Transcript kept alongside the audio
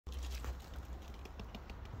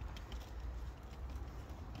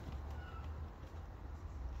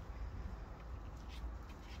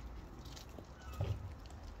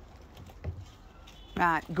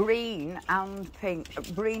Right, green and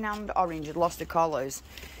pink, green and orange had lost their collars.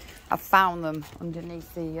 I found them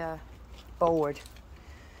underneath the board.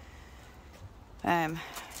 Probably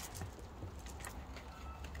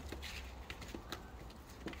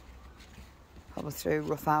through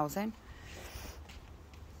rough housing.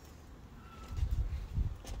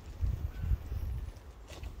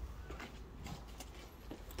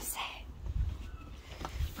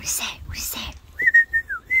 What is it? What is it?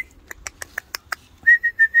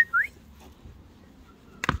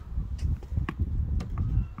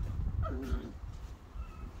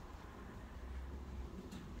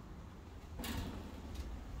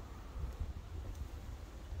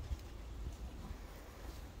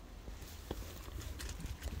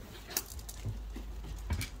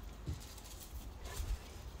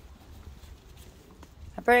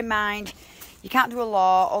 Bear in mind, you can't do a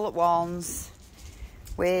lot all at once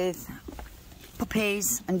with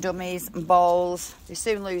puppies and dummies and balls. They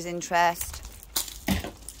soon lose interest.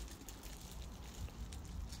 But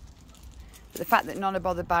the fact that none are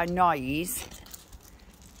bothered by noise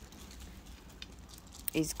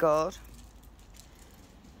is good.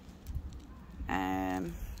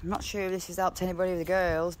 I'm not sure if this has helped anybody of the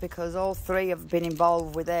girls because all three have been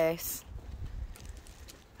involved with this.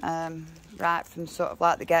 Right from sort of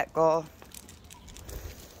like the get-go.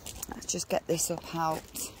 Let's just get this up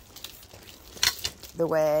out the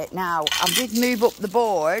way. Now, I did move up the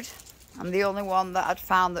board. I'm the only one that I'd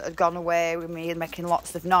found that had gone away with me and making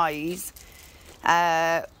lots of noise.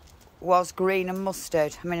 Was green and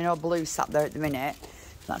mustard. I mean, I know blue sat there at the minute.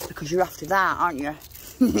 That's because you're after that, aren't you?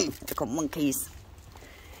 They're called monkeys.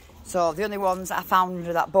 So the only ones I found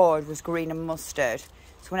under that board was green and mustard.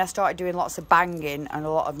 So when I started doing lots of banging and a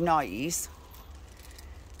lot of noise,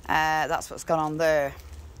 that's what's gone on there.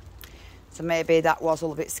 So maybe that was a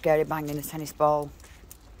little bit scary, banging a tennis ball.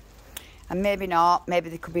 And maybe not.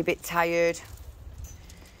 Maybe they could be a bit tired.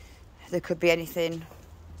 There could be anything.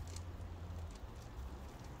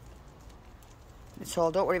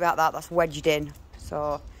 So don't worry about that. That's wedged in.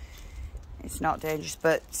 So it's not dangerous.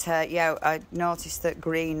 But yeah, I noticed that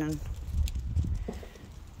green and...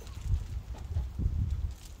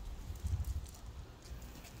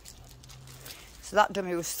 So that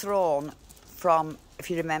dummy was thrown from, if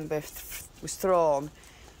you remember, was thrown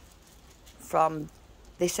from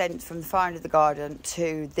this end, from the far end of the garden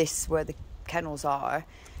to this where the kennels are,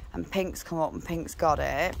 and Pink's come up and Pink's got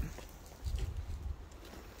it.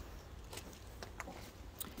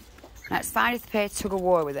 Now it's fine if the pair tug of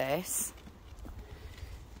war with this.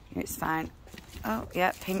 It's fine. Oh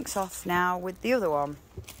yeah, Pink's off now with the other one.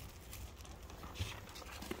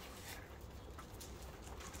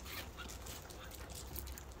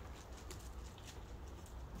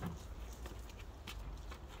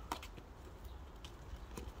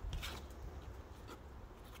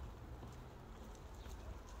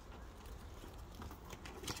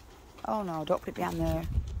 Oh no, don't put it behind there.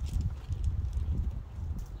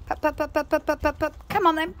 Pup, pup, pup, pup, pup, pup, pup, pup. Come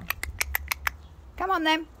on then. Come on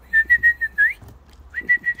then.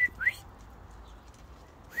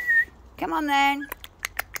 Come on then.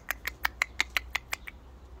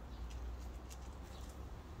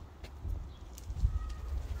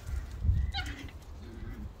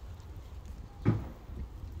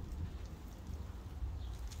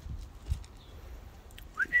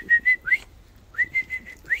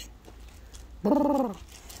 Brrr,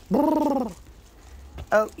 brrr.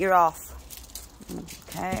 Oh, you're off.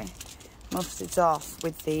 Okay. Mustard's off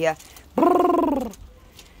with the brrr,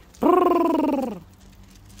 brrr,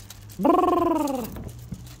 brrr.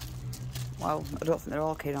 Well, I don't think they're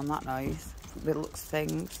all keen on that noise. It looks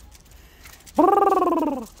things.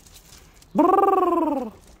 Brrr,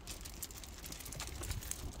 brrr.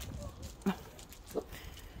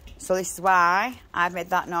 So this is why I've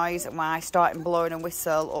made that noise, and why starting blowing and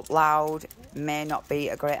whistle up loud may not be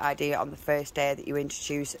a great idea on the first day that you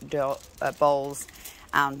introduce balls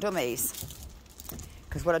and dummies.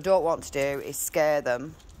 Because what I don't want to do is scare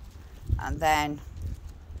them, and then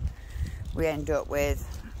we end up with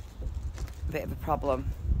a bit of a problem.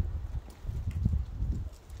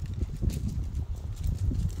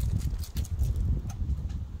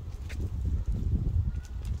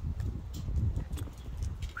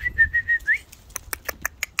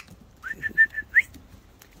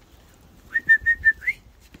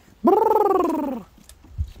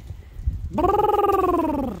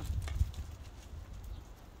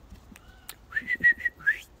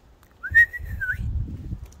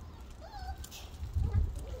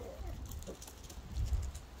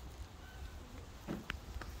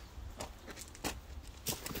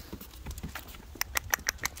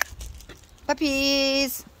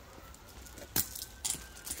 Puppies.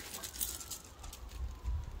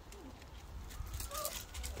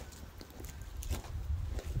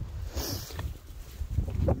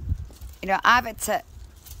 You know, I've had to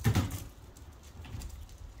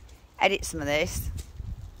edit some of this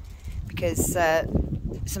because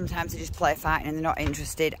sometimes they just play fighting and they're not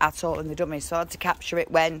interested at all in the dummies. So I had to capture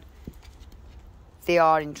it when they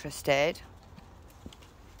are interested.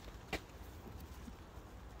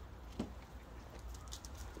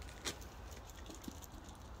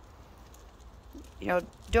 You know,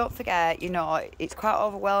 don't forget, you know, it's quite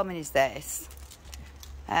overwhelming, is this.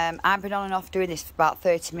 I've been on and off doing this for about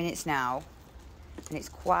 30 minutes now, and it's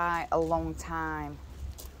quite a long time.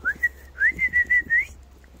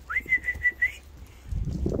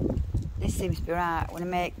 This seems to be right. I want to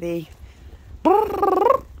make the...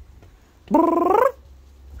 What's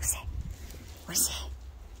it? What's it?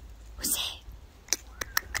 What's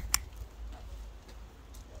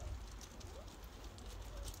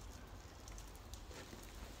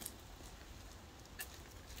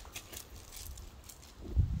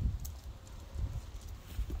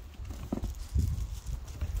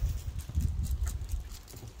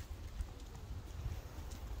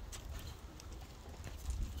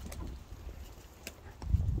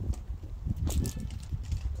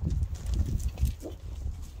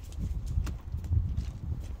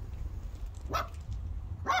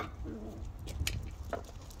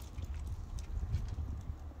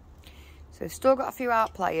So we've still got a few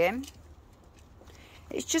out playing.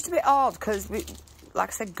 It's just a bit odd because, like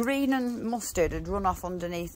I said, green and mustard had run off underneath